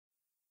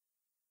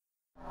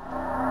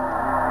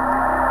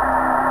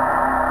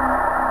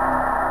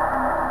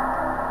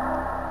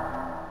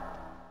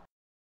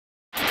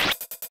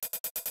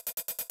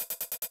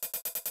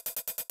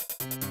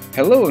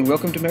Hello and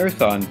welcome to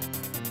Marathon.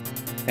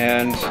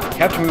 And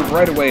have to move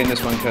right away in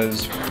this one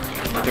because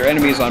there are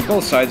enemies on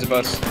both sides of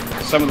us,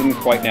 some of them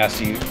quite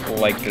nasty,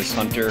 like this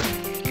hunter.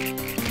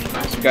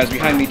 Some guys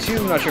behind me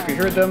too, not sure if you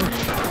heard them,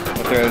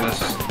 but there's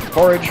this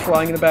porridge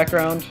flying in the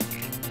background.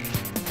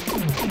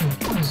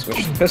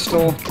 Switch the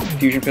pistol,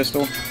 fusion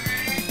pistol,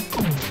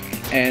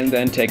 and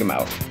then take them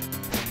out.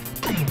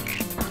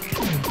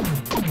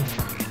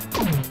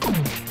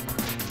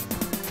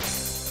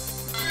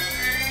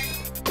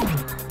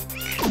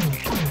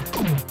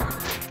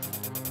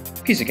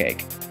 Piece of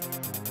cake.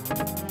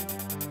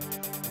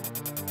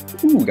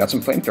 Ooh, got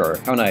some flamethrower.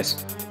 How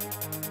nice.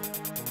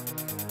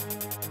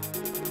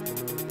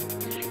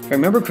 If I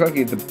remember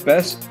correctly, the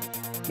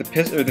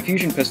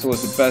fusion pistol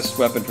is the best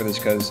weapon for this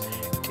because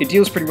it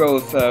deals pretty well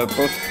with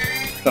both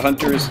the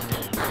hunters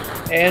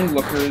and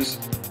lookers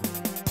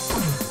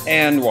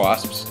and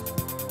wasps,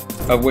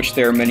 of which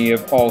there are many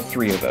of all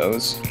three of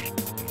those.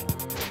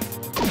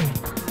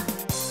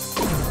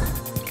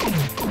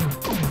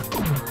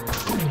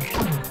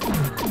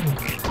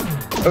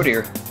 Oh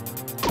dear.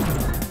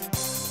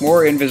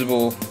 More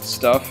invisible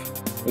stuff.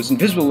 Those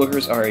invisible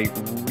lookers are a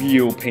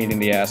real pain in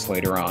the ass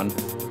later on.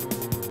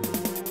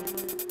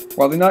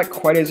 While they're not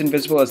quite as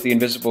invisible as the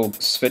invisible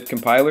Spit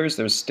compilers,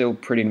 they're still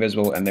pretty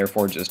invisible and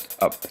therefore just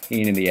a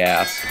pain in the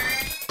ass.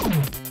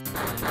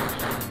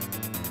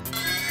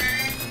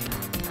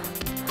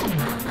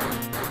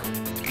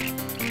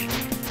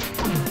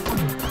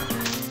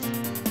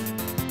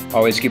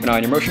 Always keep an eye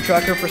on your motion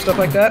tracker for stuff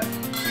like that.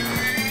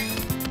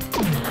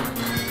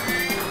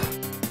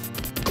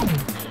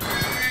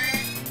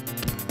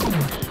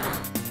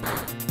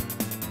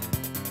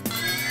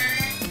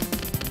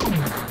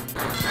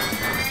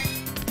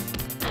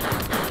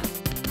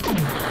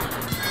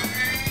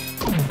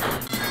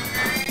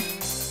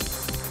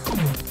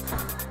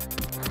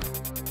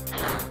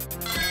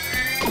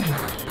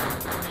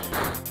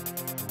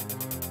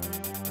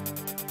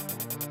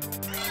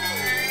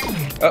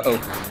 Uh-oh.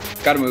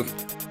 Gotta move.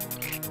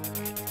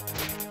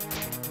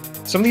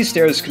 Some of these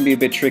stairs can be a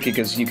bit tricky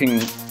because you can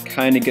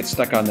kind of get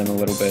stuck on them a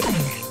little bit.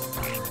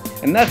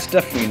 And that's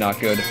definitely not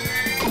good.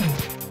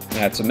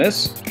 That's a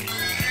miss.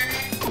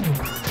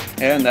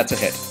 And that's a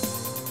hit.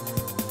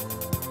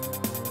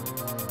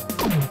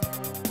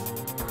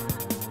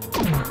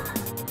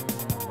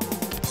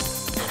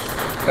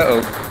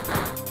 Uh-oh.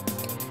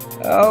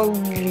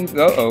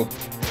 Uh-oh.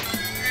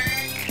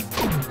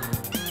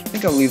 I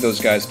think I'll leave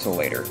those guys till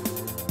later.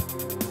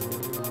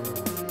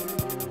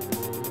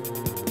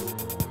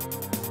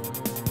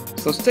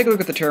 So let's take a look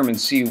at the term and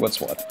see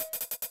what's what.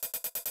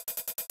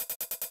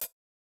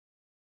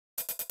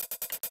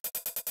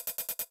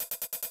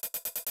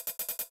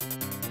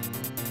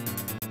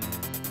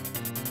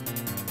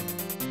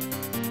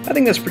 I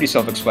think that's pretty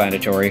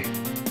self-explanatory.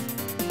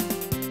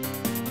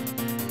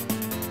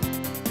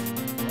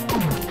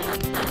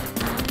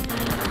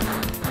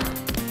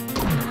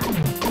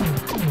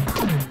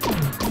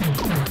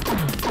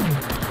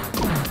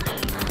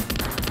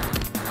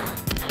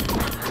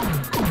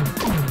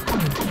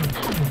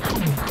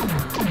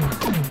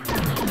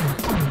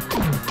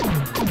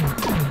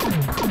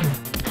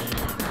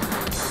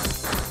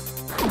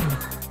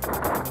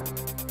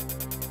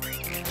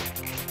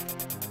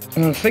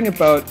 The thing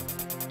about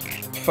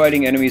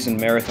fighting enemies in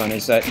Marathon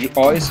is that you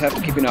always have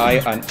to keep an eye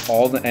on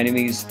all the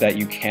enemies that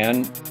you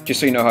can, just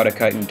so you know how to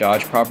cut and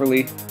dodge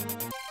properly.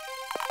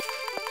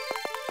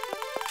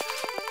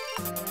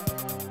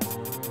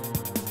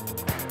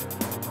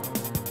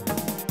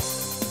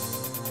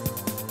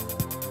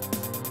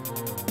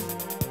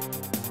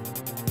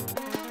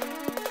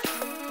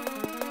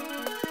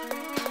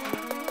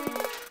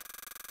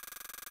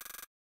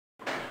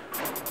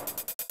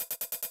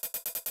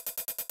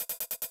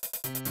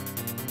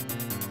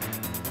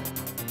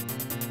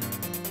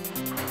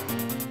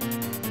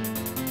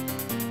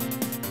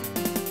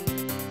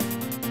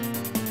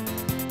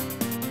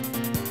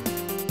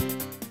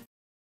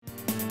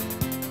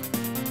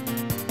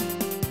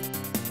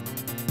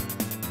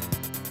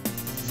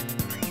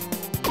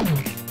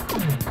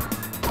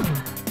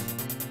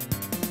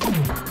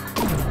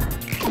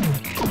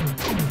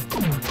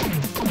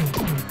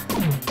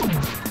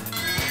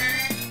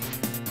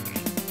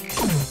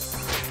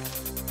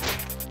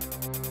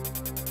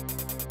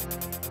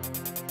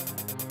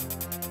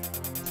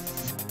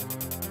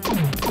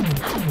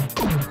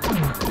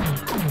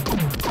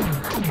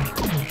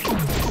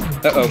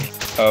 Uh-oh.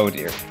 Oh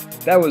dear.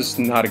 That was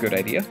not a good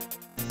idea.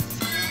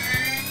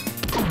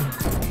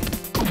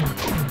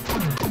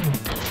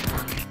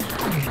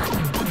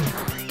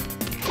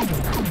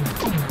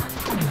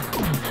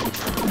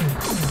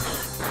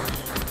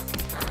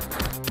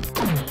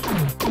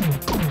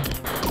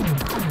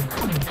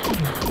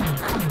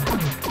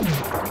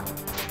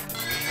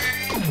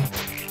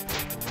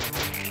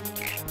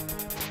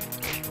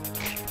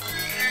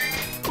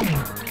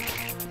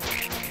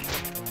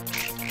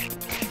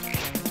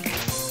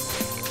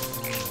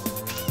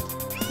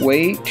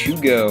 Way to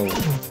go.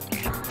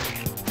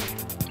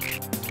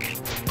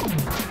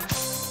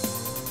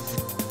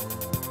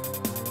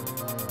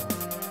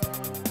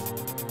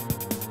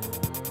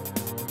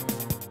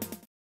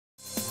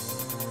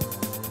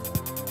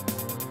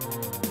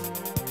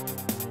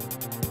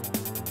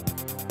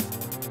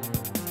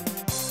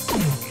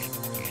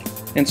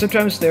 And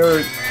sometimes there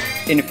are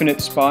infinite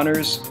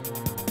spawners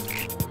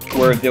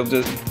where they'll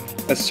just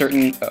a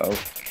certain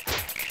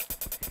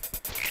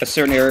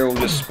area will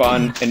just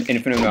spawn an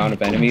infinite amount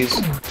of enemies.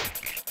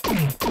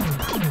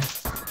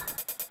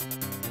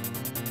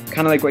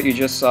 Kind of like what you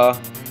just saw,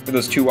 where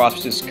those two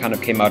wasps just kind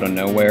of came out of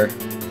nowhere.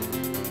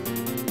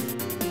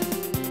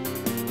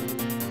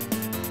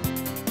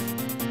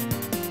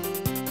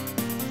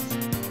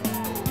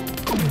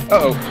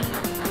 Uh-oh.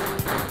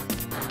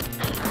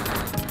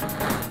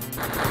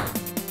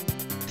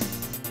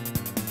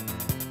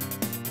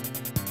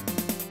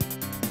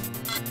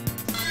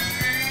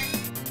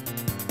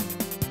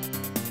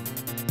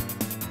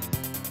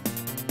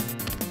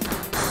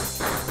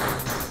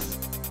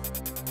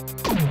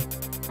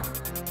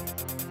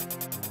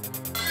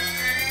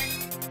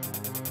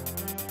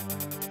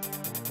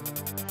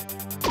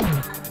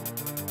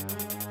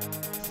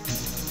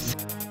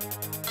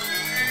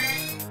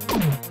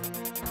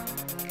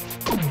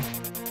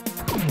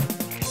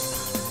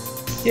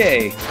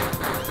 Yay!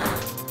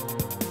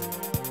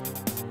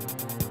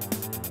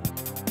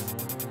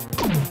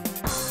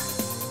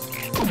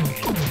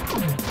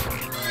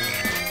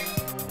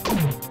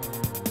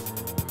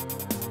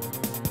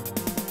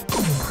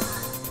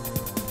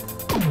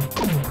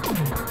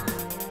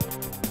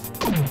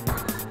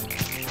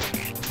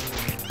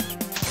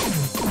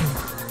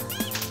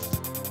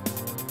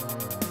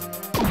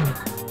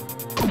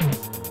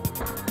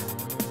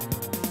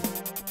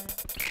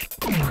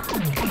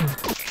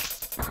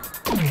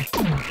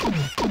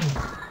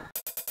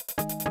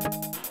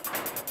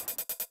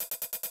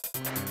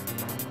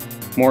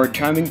 More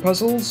timing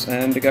puzzles,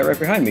 and it got right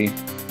behind me.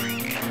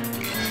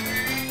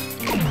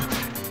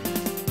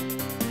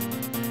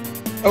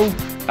 Oh,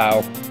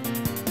 ow.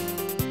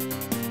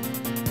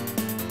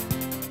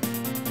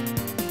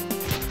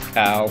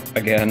 Ow,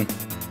 again.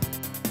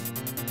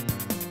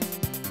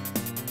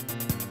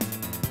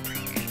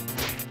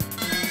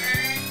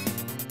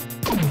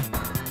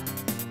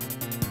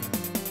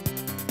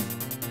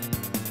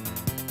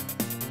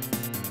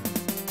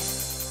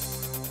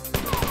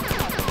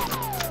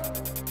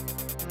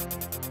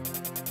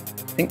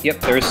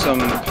 Yep, there's some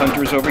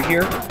hunters over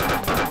here.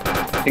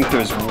 I think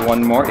there's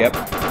one more, yep.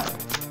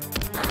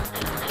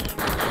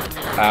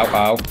 Ow,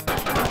 ow.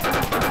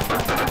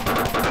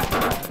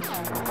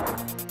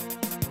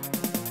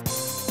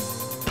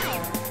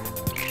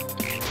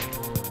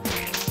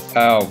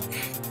 Oh,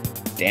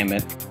 damn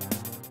it.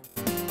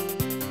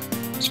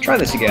 Let's try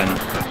this again.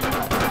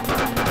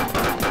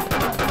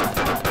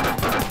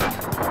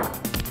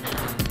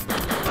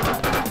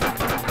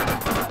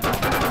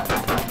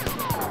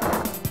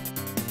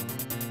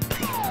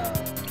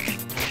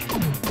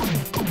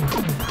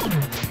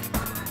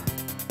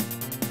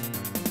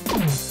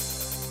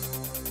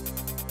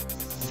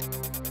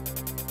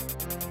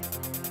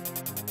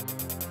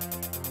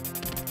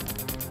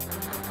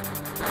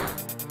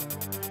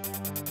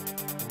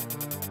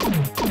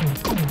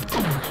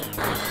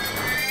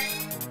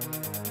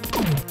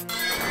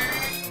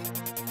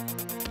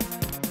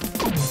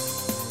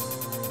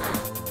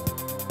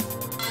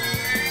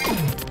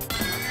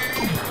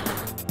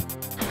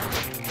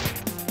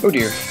 Oh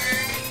dear.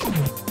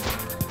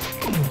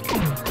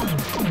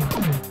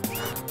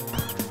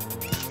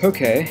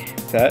 Okay,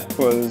 that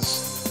was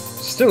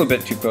still a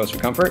bit too close for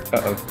comfort.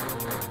 Uh-oh.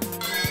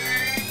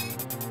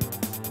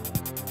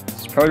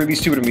 It's probably really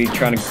stupid of me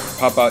trying to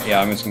pop out.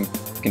 Yeah, I'm just gonna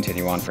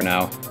continue on for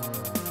now.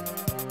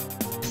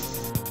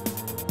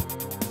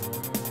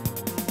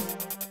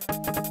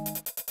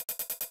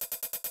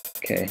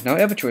 Okay, now I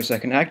have a choice. I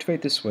can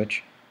activate this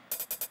switch,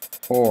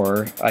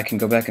 or I can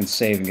go back and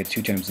save and get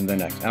 2 times and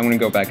then act. I'm gonna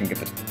go back and get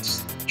the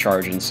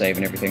charge and save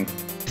and everything.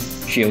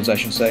 Shields, I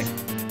should say.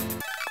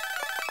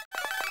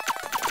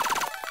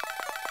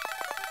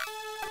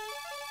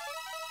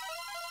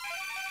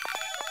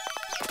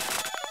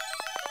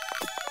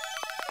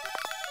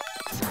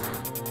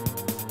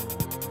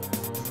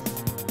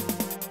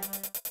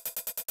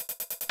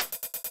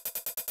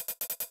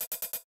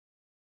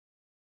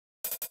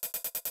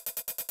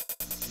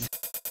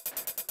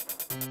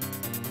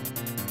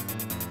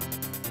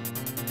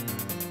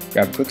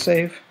 Grab a quick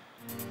save.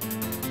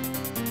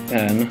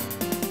 And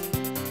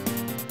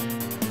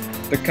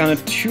there are kind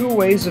of 2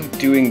 ways of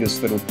doing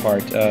this little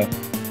part.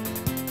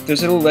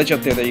 There's a little ledge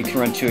up there that you can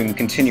run to and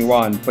continue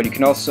on, but you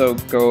can also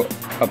go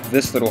up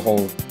this little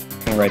hole,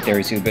 kind of right there.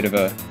 You see a bit of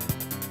a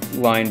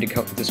line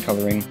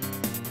discoloring.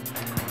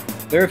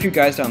 There are a few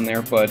guys down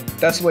there, but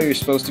that's the way you're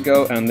supposed to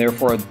go, and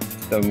therefore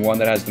the one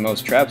that has the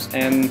most traps,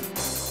 and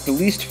the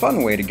least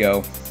fun way to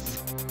go.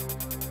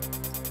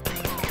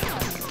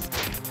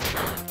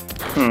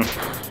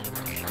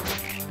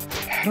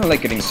 I don't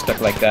like getting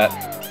stuck like that.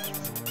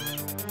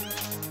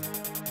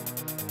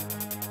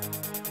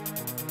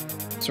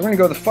 So we're gonna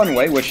go the fun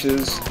way, which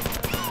is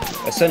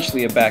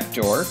essentially a back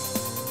door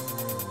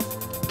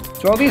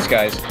to all these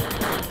guys.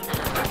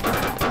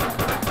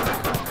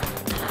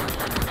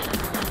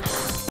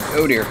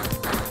 Oh dear.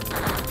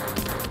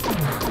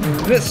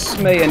 This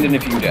may end in a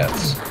few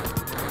deaths.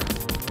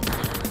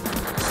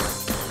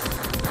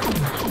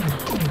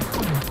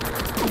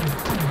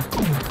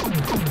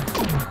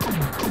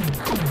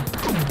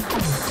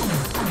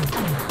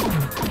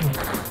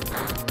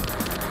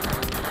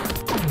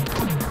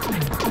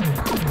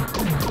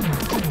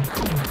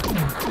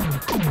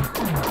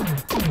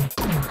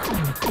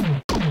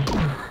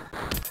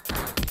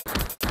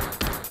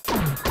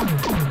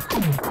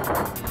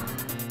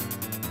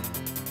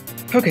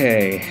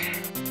 Okay.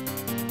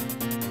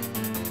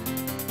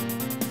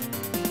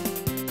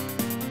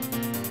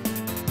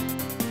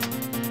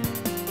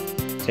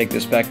 Take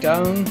this back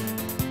down.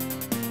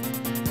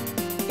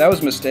 That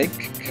was a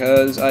mistake,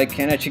 because I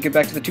can't actually get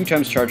back to the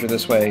 2x charger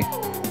this way.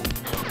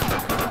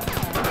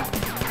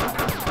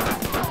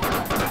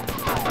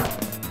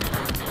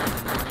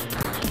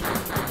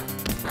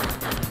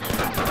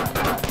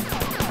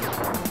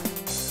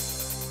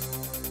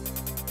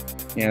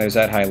 Yeah, there's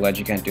that high ledge,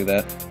 you can't do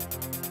that.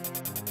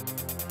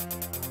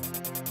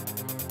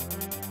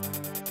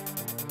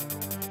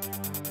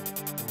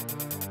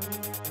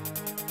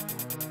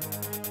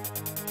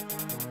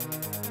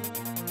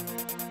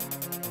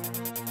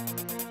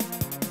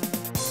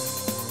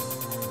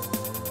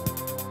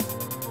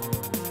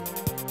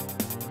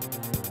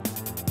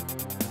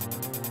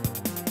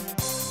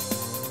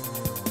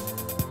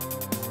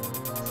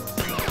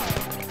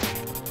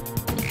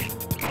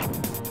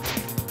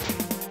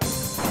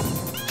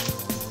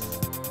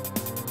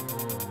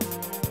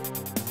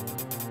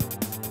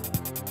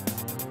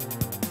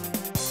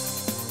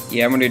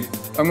 Yeah, I'm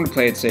gonna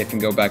play it safe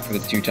and go back for the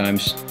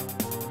 2x.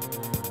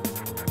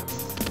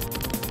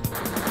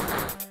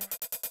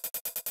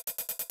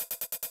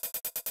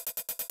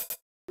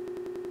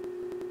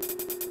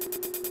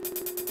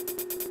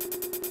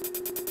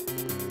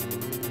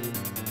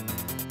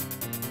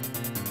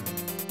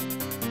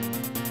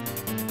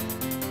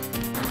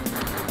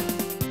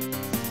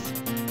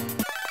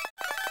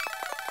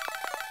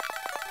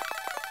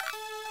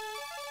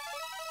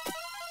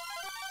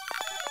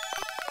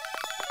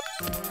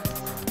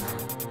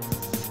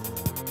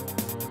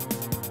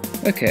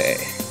 Okay,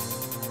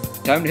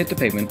 time to hit the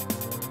pavement.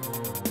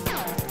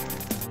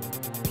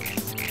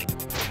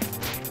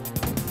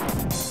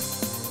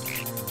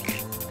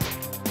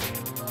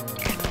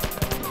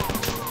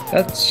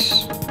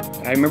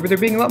 I remember there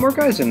being a lot more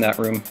guys in that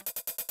room.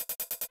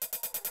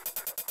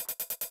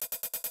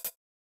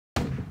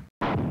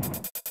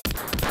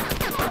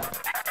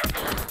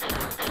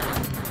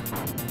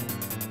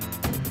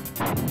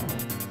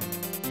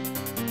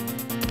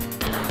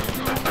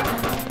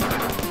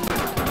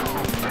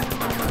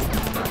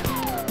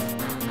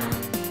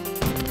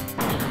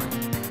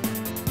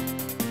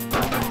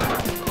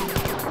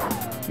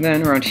 And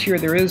then around here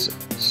there is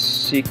a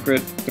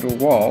secret little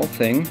wall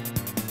thing.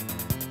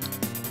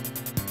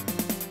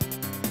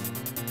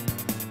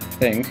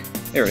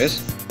 There it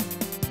is.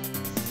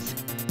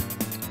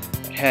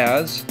 It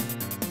has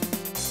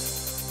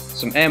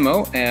some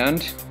ammo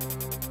and...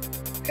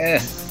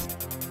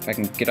 if I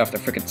can get off the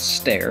frickin'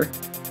 stair.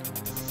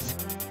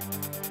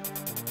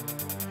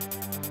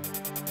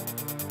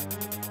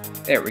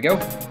 There we go.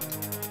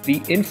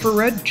 The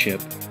infrared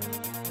chip.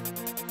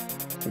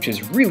 Which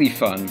is really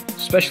fun,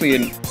 especially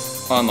in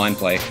online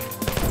play.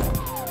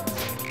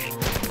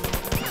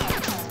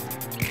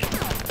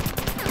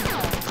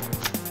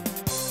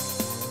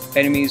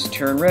 Enemies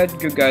turn red,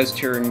 good guys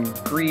turn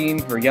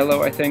green, or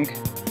yellow, I think.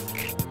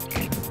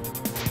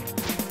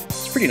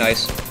 It's pretty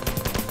nice.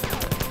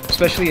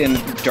 Especially in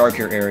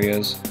darker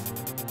areas.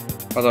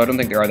 Although I don't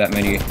think there are that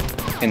many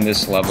in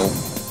this level.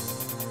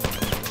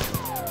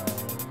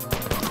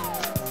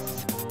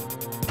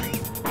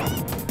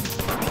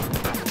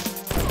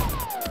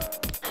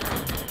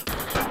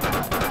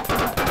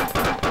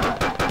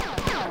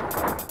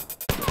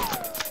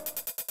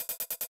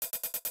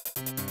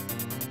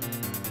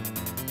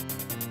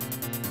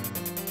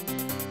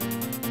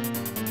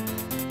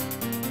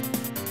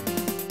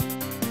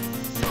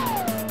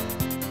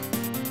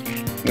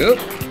 Oop.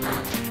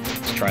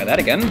 Let's try that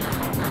again.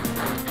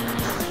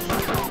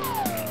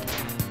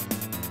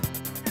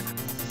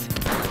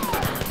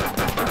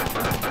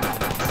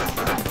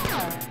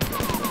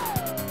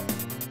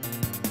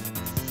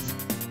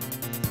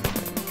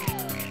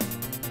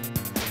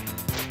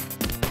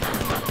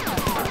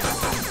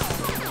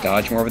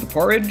 Dodge more of the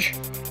porridge.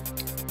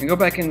 And go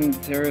back and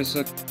there's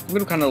a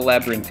little kind of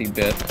labyrinthy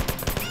bit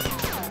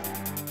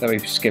that we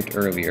skipped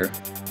earlier.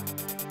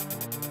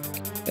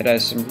 It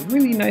has some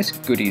really nice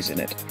goodies in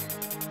it.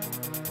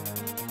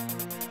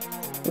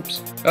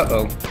 Oops.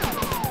 Uh-oh.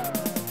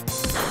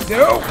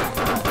 No!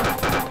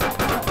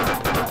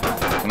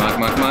 Come on,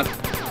 come on, come on.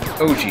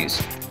 Oh,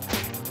 jeez.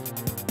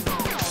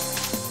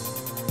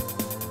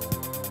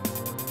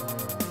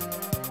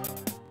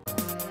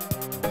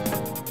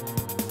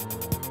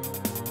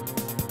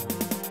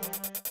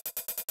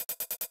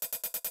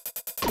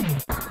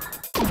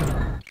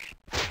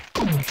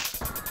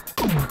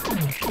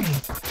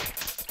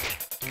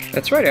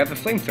 That's right, I have the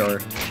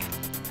flamethrower.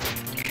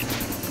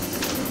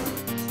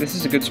 This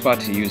is a good spot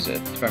to use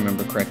it, if I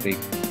remember correctly.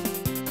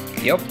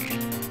 Yep.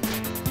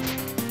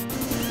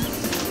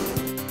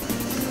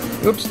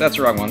 Oops, that's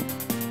the wrong one.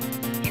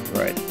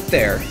 Right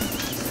there.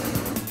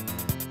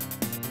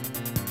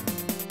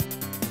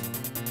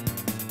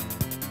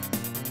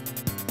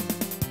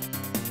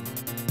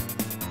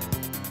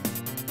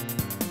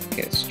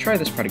 Okay, let's try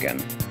this part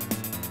again.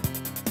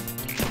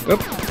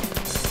 Oop.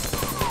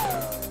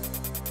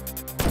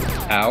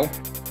 Ow.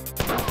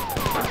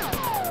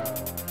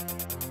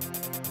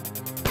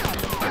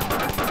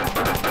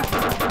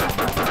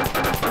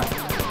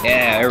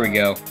 Yeah, there we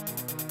go.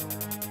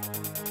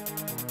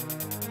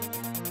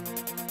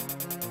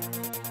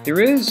 There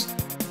is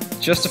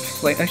just a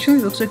flame. Actually,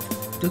 it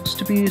looks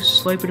to be a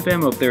slight bit of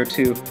ammo up there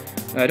too.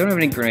 I don't have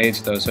any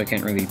grenades though, so I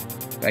can't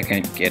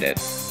get it.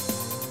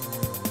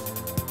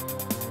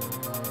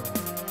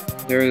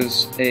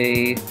 There's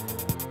a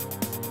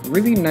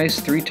really nice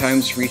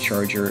 3x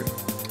recharger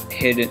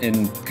hidden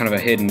in kind of a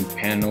hidden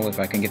panel if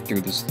I can get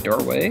through this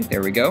doorway.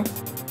 There we go.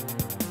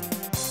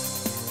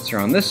 It's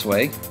around this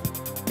way,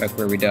 back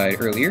where we died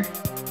earlier.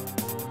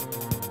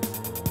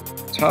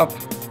 Top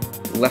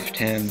left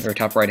hand or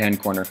top right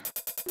hand corner.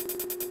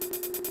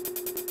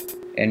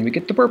 And we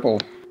get the purple.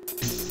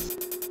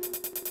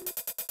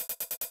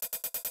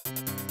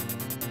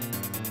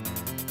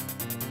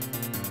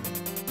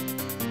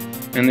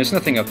 And there's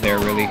nothing up there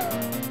really.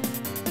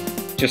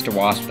 Just a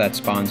wasp that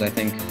spawns, I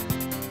think.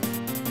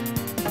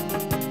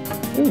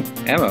 Ooh,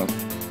 ammo.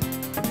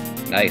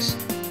 Nice.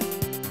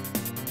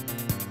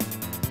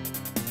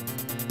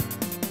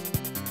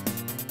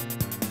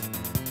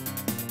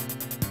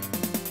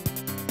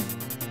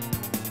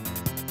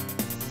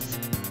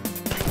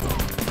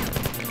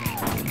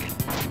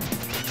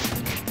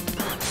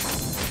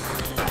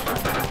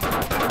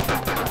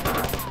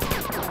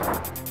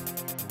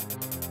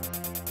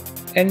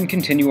 And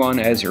continue on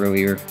as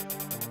earlier.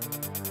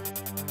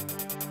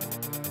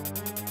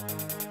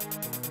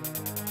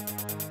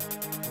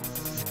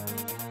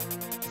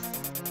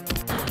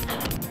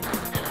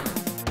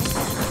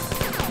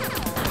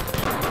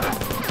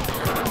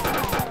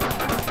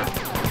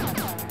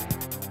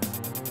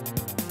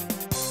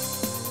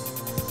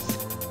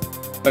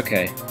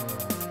 Okay,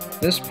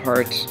 this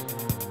part,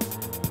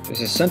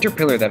 there's a center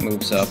pillar that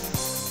moves up.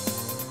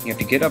 You have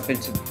to get up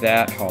into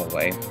that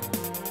hallway.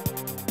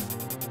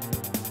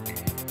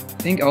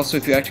 I think also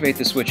if you activate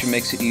the switch, it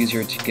makes it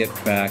easier to get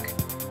back.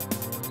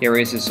 It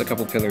raises a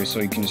couple pillars so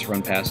you can just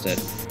run past it.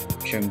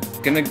 Which I'm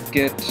gonna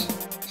get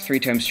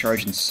 3x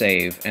charge and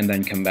save, and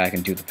then come back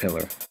and do the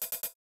pillar.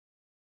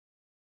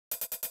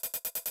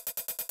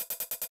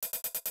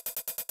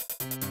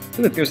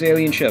 Look, there's the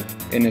alien ship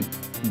in a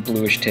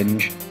bluish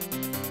tinge.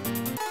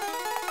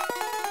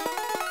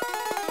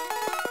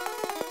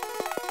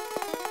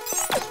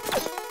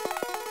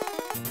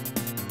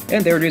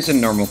 And there it is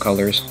in normal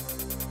colors.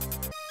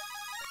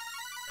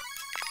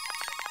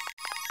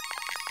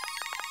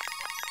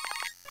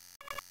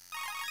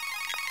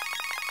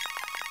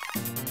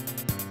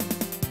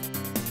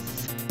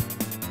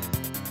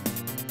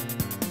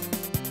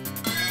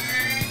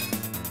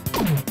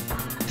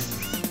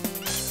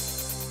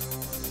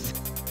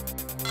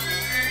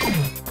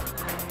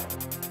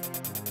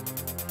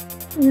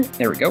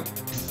 There we go.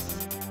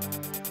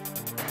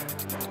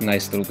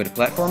 Nice little bit of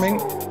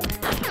platforming.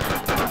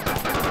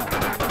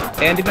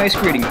 And a nice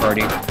greeting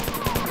party.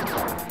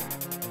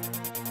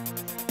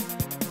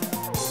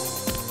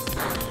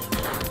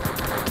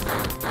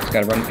 Just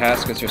gotta run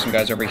past because there's some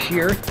guys over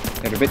here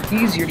that are a bit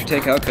easier to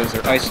take out because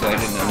they're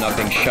isolated and I'm not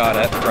being shot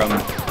at from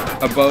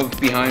above,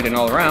 behind, and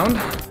all around.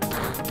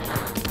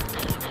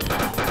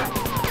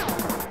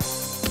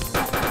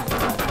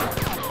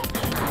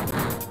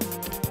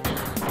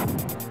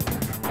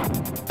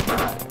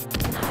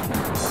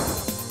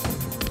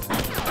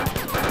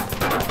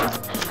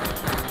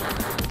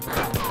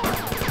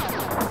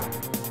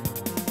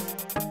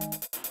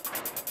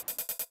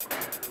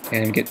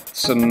 And get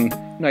some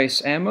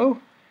nice ammo,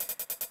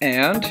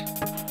 and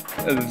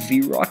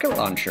the rocket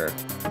launcher.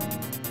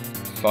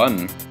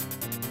 Fun.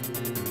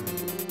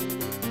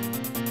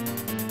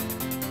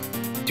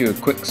 Do a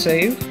quick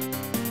save.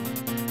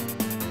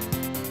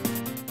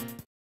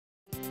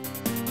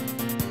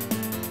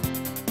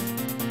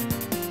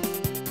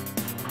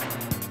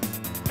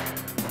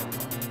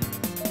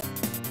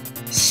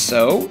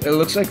 So, it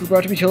looks like we're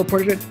about to be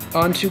teleported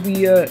onto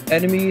the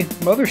enemy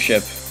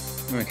mothership.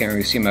 I can't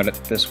really see him out at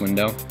this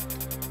window.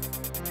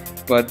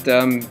 But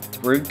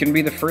we're going to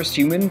be the first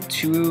human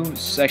to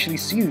actually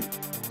see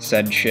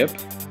said ship.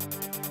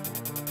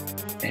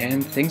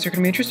 And things are going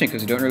to be interesting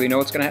because we don't really know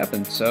what's going to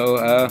happen. So,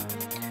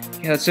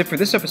 yeah, that's it for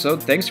this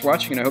episode. Thanks for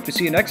watching, and I hope to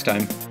see you next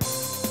time.